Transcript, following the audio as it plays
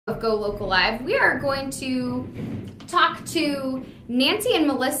Go Local Live. We are going to talk to Nancy and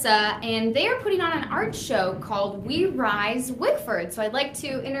Melissa, and they are putting on an art show called We Rise-Wickford. So I'd like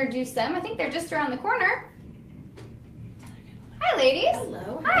to introduce them. I think they're just around the corner. Hi, ladies.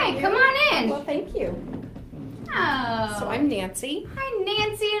 Hello. Hi, come on in. Well, thank you. Oh. So I'm Nancy. Hi,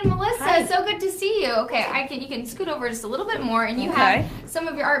 Nancy and Melissa. Hi. So good to see you. Okay, you can scoot over just a little bit more, and you have some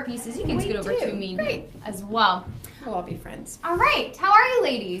of your art pieces. You can scoot over to me as well. We'll all be friends. All right. How are you,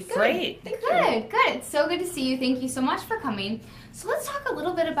 ladies? Great. Good. It's so good to see you. Thank you so much for coming. So let's talk a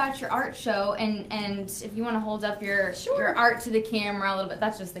little bit about your art show, and if you want to hold up your art to the camera a little bit.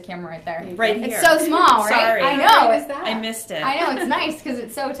 That's just the camera right there. Right here. It's so small, right? Sorry. I know. I missed it. I know, it's nice because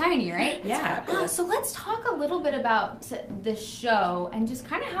it's so tiny, right? Yeah. So let's talk a little bit about the show and just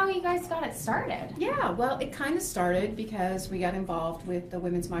kind of how you guys got it started. Yeah, well, it kind of started because we got involved with the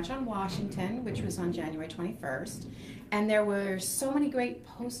Women's March on Washington, which was on January 21st. And there were so many great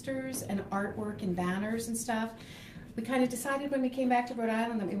posters and artwork and banners and stuff. We kind of decided when we came back to Rhode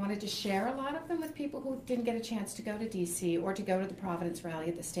Island that we wanted to share a lot of them with people who didn't get a chance to go to DC or to go to the Providence rally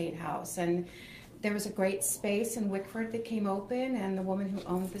at the State House. And there was a great space in Wickford that came open, and the woman who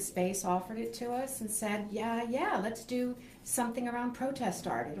owned the space offered it to us and said, yeah, let's do something around protest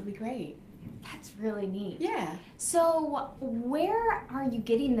art. It'll be great. That's really neat. Yeah. So where are you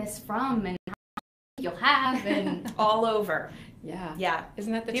getting this from, and how much you'll have, and All over. Yeah. Yeah.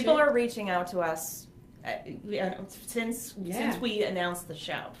 Isn't that the People truth? are reaching out to us since we announced the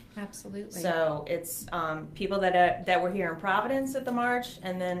show. Absolutely. So it's people that were here in Providence at the march,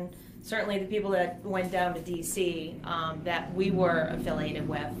 and then certainly the people that went down to DC that we were affiliated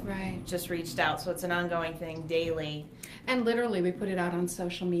with. Right. Just reached out. So it's an ongoing thing daily. And literally, we put it out on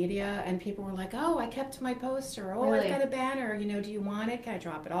social media, and people were like, "Oh, I kept my poster. Oh, Really? I've got a banner. Do you want it? Can I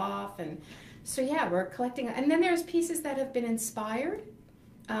drop it off?" And so yeah, we're collecting. And then there's pieces that have been inspired.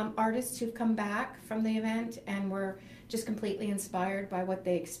 Artists who've come back from the event and were just completely inspired by what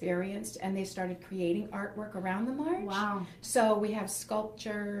they experienced, and they started creating artwork around the march. wow. So we have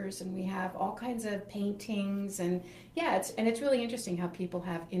sculptures, and we have all kinds of paintings, and yeah, it's really interesting how people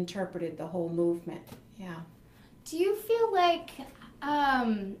have interpreted the whole movement. Yeah. Do you feel like,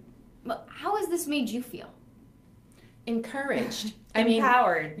 how has this made you feel? Encouraged.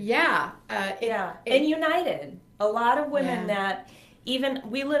 Empowered. Yeah. And united. A lot of women that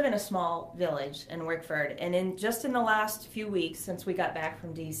we live in a small village in Wickford, and in the last few weeks since we got back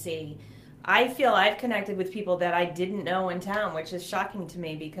from DC, I feel I've connected with people that I didn't know in town, which is shocking to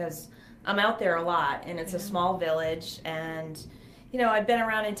me because I'm out there a lot, and it's a small village, and I've been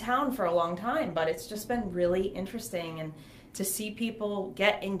around in town for a long time, but it's just been really interesting, and to see people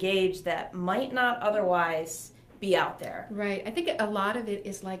get engaged that might not otherwise be out there. Right. I think a lot of it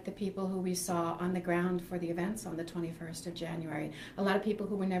is like the people who we saw on the ground for the events on the 21st of January. A lot of people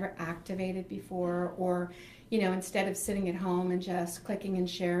who were never activated before, or, instead of sitting at home and just clicking and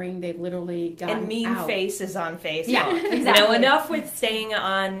sharing, they've literally gotten and mean out. faces on Facebook. Yeah, exactly. Enough with staying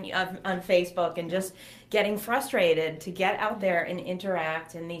on Facebook and just getting frustrated to get out there and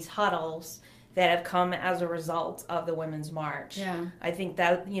interact in these huddles that have come as a result of the Women's March. Yeah. I think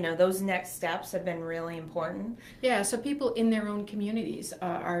that, those next steps have been really important. Yeah, so people in their own communities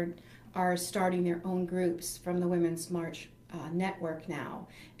are starting their own groups from the Women's March network now,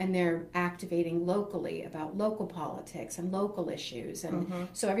 and they're activating locally about local politics and local issues, and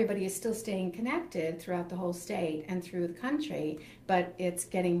so everybody is still staying connected throughout the whole state and through the country, but it's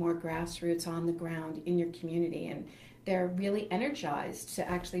getting more grassroots on the ground in your community, and they're really energized to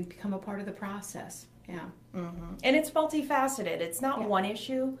actually become a part of the process. Yeah. And it's multifaceted. It's not one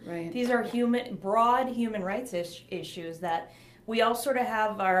issue. Right. These are broad human rights issues that we all sort of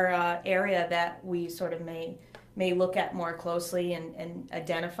have our area that we sort of may look at more closely and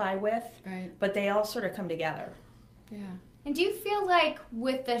identify with. Right. But they all sort of come together. Yeah. And do you feel like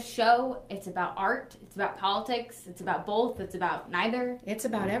with the show, it's about art, it's about politics, it's about both, it's about neither? It's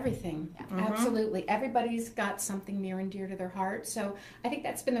about everything. Yeah. Absolutely. Everybody's got something near and dear to their heart. So I think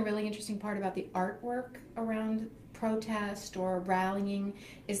that's been the really interesting part about the artwork around protest or rallying,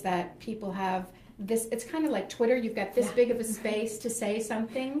 is that people have this, it's kind of like Twitter, you've got this big of a space to say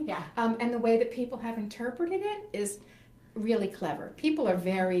something. Yeah. And the way that people have interpreted it is really clever. People are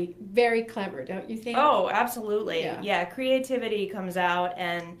very, very clever, don't you think? Oh, absolutely. Yeah. Creativity comes out,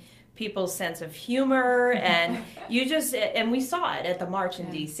 and people's sense of humor, and and we saw it at the march in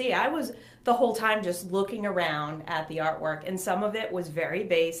DC. I was the whole time just looking around at the artwork, and some of it was very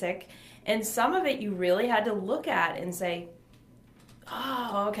basic, and some of it you really had to look at and say,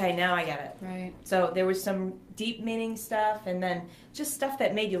 oh, okay, now I get it. Right. So there was some deep meaning stuff, and then just stuff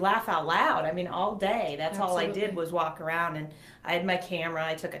that made you laugh out loud. I mean, all day. That's all I did was walk around, and I had my camera.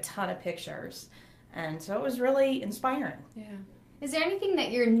 I took a ton of pictures, and so it was really inspiring. Yeah. Is there anything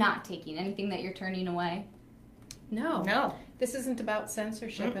that you're not taking? Anything that you're turning away? No. This isn't about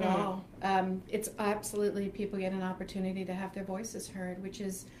censorship at all. It's absolutely people get an opportunity to have their voices heard, which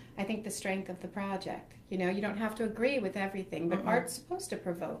is, I think, the strength of the project. You know, you don't have to agree with everything, but art's supposed to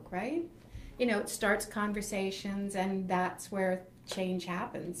provoke, right? You know, it starts conversations, and that's where change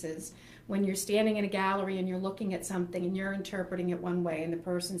happens, is when you're standing in a gallery and you're looking at something and you're interpreting it one way and the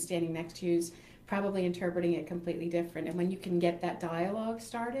person standing next to you is probably interpreting it completely different. And when you can get that dialogue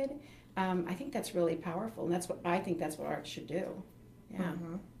started, I think that's really powerful, and I think that's what art should do. Yeah.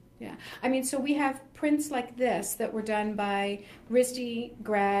 Yeah. I mean, so we have prints like this that were done by RISD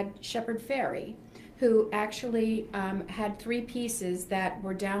grad Shepard Ferry, who actually had 3 pieces that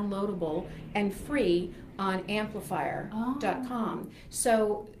were downloadable and free on amplifier.com.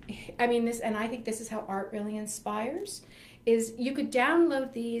 So, I mean, I think this is how art really inspires, is you could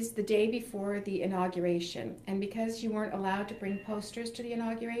download these the day before the inauguration, and because you weren't allowed to bring posters to the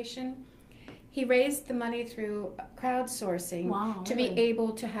inauguration, he raised the money through crowdsourcing to be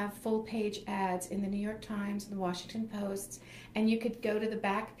able to have full-page ads in the New York Times and the Washington Post, and you could go to the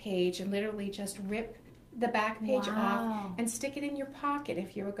back page and literally just rip the back page off and stick it in your pocket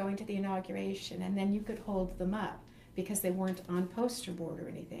if you were going to the inauguration, and then you could hold them up because they weren't on poster board or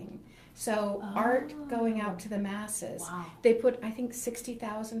anything. So art going out to the masses. They put, I think,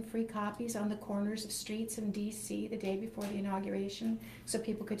 60,000 free copies on the corners of streets in D.C. the day before the inauguration, so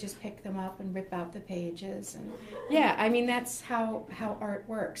people could just pick them up and rip out the pages. And yeah, I mean, that's how art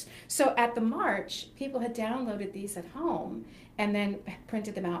works. So at the march, people had downloaded these at home and then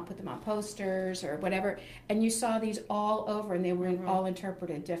printed them out, put them on posters or whatever, and you saw these all over, and they were all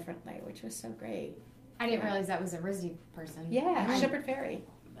interpreted differently, which was so great. I didn't realize that was a RISD person. Yeah, Shepard Ferry.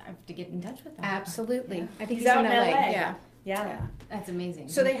 I have to get in touch with them. Absolutely. Yeah. I think he's out in LA. Yeah. That's amazing.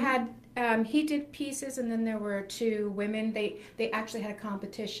 So they had, he did pieces, and then there were 2 women. They actually had a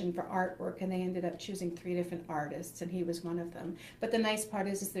competition for artwork, and they ended up choosing 3 different artists, and he was one of them. But the nice part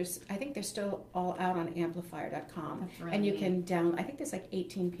is I think they're still all out on amplifier.com. Really and you can download, I think there's like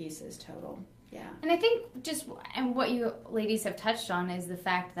 18 pieces total. Yeah. And I think and what you ladies have touched on is the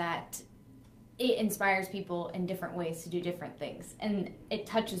fact that it inspires people in different ways to do different things, and it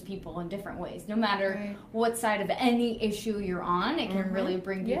touches people in different ways. No matter what side of any issue you're on, it can really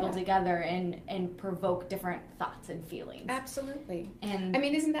bring people together and provoke different thoughts and feelings. Absolutely. And I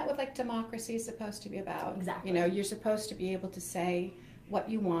mean, isn't that what like democracy is supposed to be about? Exactly. You know, you're supposed to be able to say what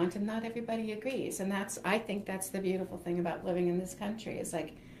you want, and not everybody agrees. And I think that's the beautiful thing about living in this country, is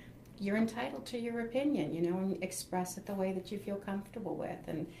like, you're entitled to your opinion, you know, and express it the way that you feel comfortable with.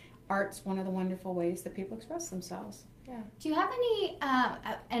 And art's one of the wonderful ways that people express themselves. Yeah. Do you have any,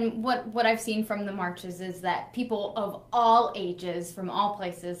 and what I've seen from the marches is that people of all ages, from all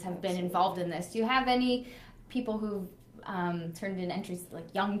places, have been involved in this. Do you have any people who've turned in entries,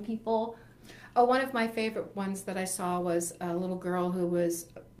 like young people? Oh, one of my favorite ones that I saw was a little girl who was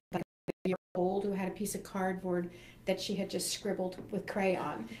like a year old, who had a piece of cardboard that she had just scribbled with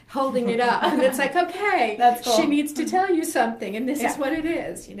crayon, holding it up. And it's like, okay, that's cool. She needs to tell you something, and this is what it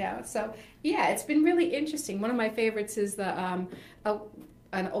is, you know. So, yeah, it's been really interesting. One of my favorites is an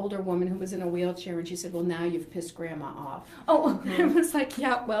older woman who was in a wheelchair, and she said, well, now you've pissed Grandma off. Oh, it was like,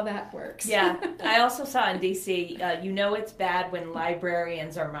 yeah, well, that works. Yeah. I also saw in D.C., you know it's bad when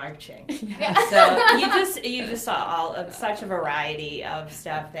librarians are marching. Yeah. So you just saw such a variety of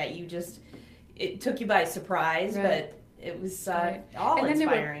stuff that it took you by surprise, but it was all and then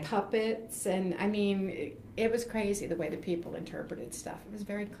inspiring. There were puppets, and I mean, it was crazy the way that people interpreted stuff. It was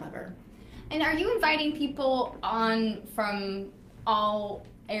very clever. And are you inviting people on from all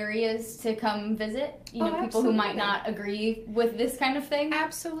areas to come visit? You know, people who might not agree with this kind of thing?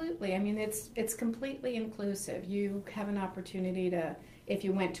 Absolutely. I mean, it's completely inclusive. You have an opportunity to, if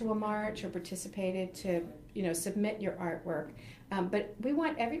you went to a march or participated, to, you know, submit your artwork. But we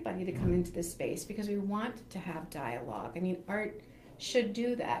want everybody to come into this space because we want to have dialogue. I mean, art should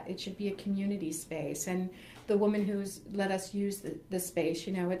do that. It should be a community space. And the woman who's let us use the space,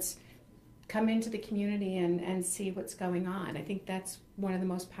 you know, it's come into the community and see what's going on. I think that's one of the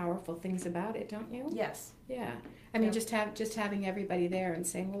most powerful things about it, don't you? Yes. Yeah. I mean, just having everybody there and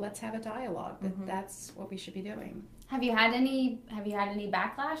saying, well, let's have a dialogue. That's what we should be doing. Have you had any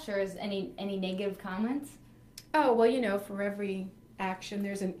backlash, or is any negative comments? Oh, well, you know, for every action,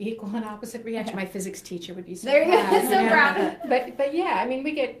 there's an equal and opposite reaction. My physics teacher would be so proud. proud. So proud. But yeah, I mean,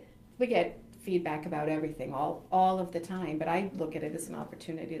 we get feedback about everything all of the time, but I look at it as an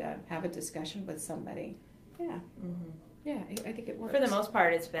opportunity to have a discussion with somebody. Yeah. Mm-hmm. Yeah, I think it works. For the most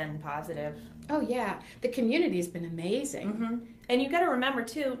part, it's been positive. Oh, yeah. The community has been amazing. Mm-hmm. And you got to remember,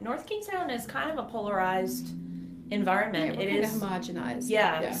 too, North Kingstown is kind of a polarized environment. Yeah, it is homogenized.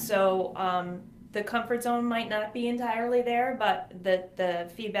 Yeah. So the comfort zone might not be entirely there, but the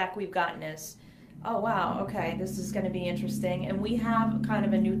feedback we've gotten is, oh, wow, okay, this is going to be interesting. And we have kind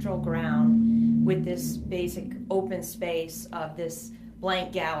of a neutral ground with this basic open space of this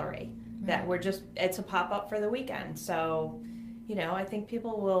blank gallery. That it's a pop-up for the weekend. So, I think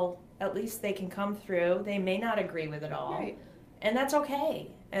people will, at least they can come through. They may not agree with it all. Right. And that's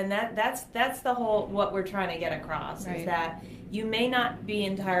okay. And that's the whole, what we're trying to get across, right. Is that you may not be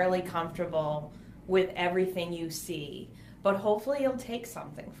entirely comfortable with everything you see, but hopefully you'll take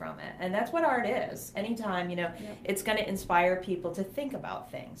something from it. And that's what art is. Anytime, Yep. It's going to inspire people to think about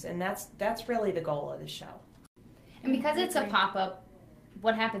things. And that's really the goal of the show. And because it's a pop-up,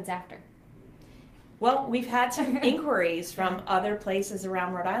 what happens after? Well, we've had some inquiries from other places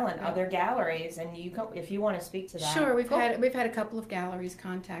around Rhode Island, other galleries, and if you want to speak to that. Sure, we've had a couple of galleries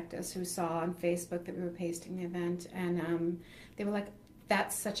contact us who saw on Facebook that we were pasting the event, and they were like,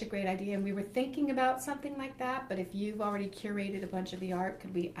 "That's such a great idea," and we were thinking about something like that. But if you've already curated a bunch of the art,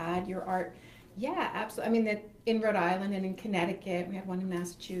 could we add your art? Yeah, absolutely. I mean, in Rhode Island and in Connecticut, we have one in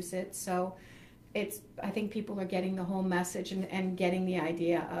Massachusetts, so. I think people are getting the whole message and getting the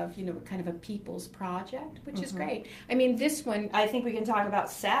idea of, kind of a people's project, which is great. I mean, this one... I think we can talk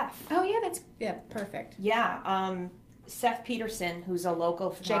about Seth. Oh, yeah, perfect. Yeah, Seth Peterson, who's a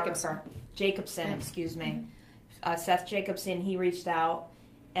local photographer. Jacobson, excuse me. Seth Jacobson, he reached out,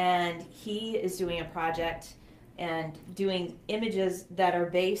 and he is doing a project and doing images that are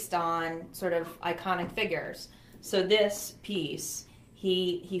based on sort of iconic figures. So this piece...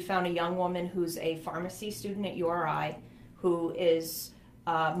 He found a young woman who's a pharmacy student at URI who is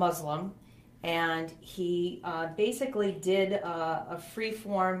Muslim, and he basically did a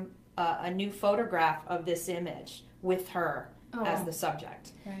free-form, a new photograph of this image with her as the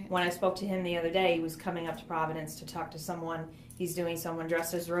subject. Right. When I spoke to him the other day, he was coming up to Providence to talk to someone. He's doing someone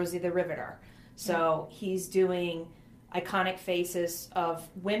dressed as Rosie the Riveter. So he's doing iconic faces of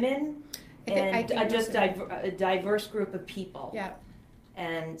women and just a diverse group of people. Yeah.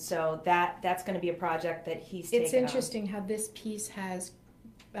 And so that's going to be a project that he's taken It's interesting how this piece has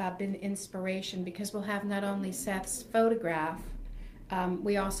been inspiration, because we'll have not only Seth's photograph,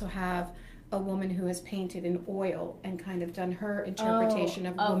 we also have a woman who has painted in oil and kind of done her interpretation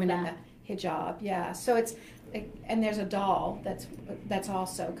of woman in the hijab. Yeah, so and there's a doll that's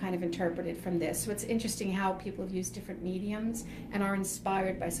also kind of interpreted from this. So it's interesting how people have used different mediums and are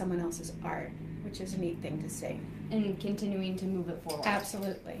inspired by someone else's art, which is a neat thing to see. And continuing to move it forward.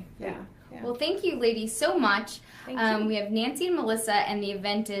 Absolutely, yeah. Well, thank you, ladies, so much. Thank you. We have Nancy and Melissa, and the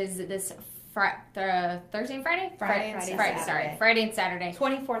event is this Thursday and Friday? Friday and Saturday.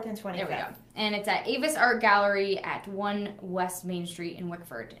 24th and 25th. There we go. And it's at Avis Art Gallery at 1 West Main Street in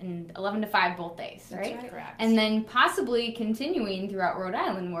Wickford, and 11 to 5 both days, right? That's right. Correct. And then possibly continuing throughout Rhode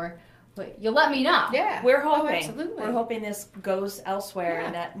Island, but you'll let me know. Yeah. We're hoping. Oh, absolutely. We're hoping this goes elsewhere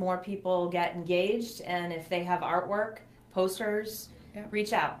and that more people get engaged, and if they have artwork, posters,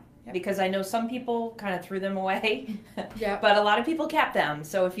 reach out. Yep. Because I know some people kind of threw them away, but a lot of people kept them.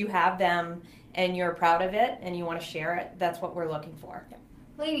 So if you have them and you're proud of it and you want to share it, that's what we're looking for. Yep.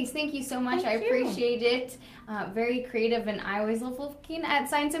 Ladies, thank you so much. Thank I appreciate it. Very creative, and I always love looking at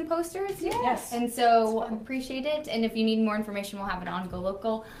signs and posters. Yes. And so appreciate it. And if you need more information, we'll have it on Go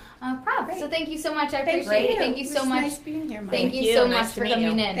Local. Proud. So thank you so much. I appreciate it. Thank you so much. Nice being here, Mike. Thank you so much for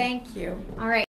coming in. Thank you. All right.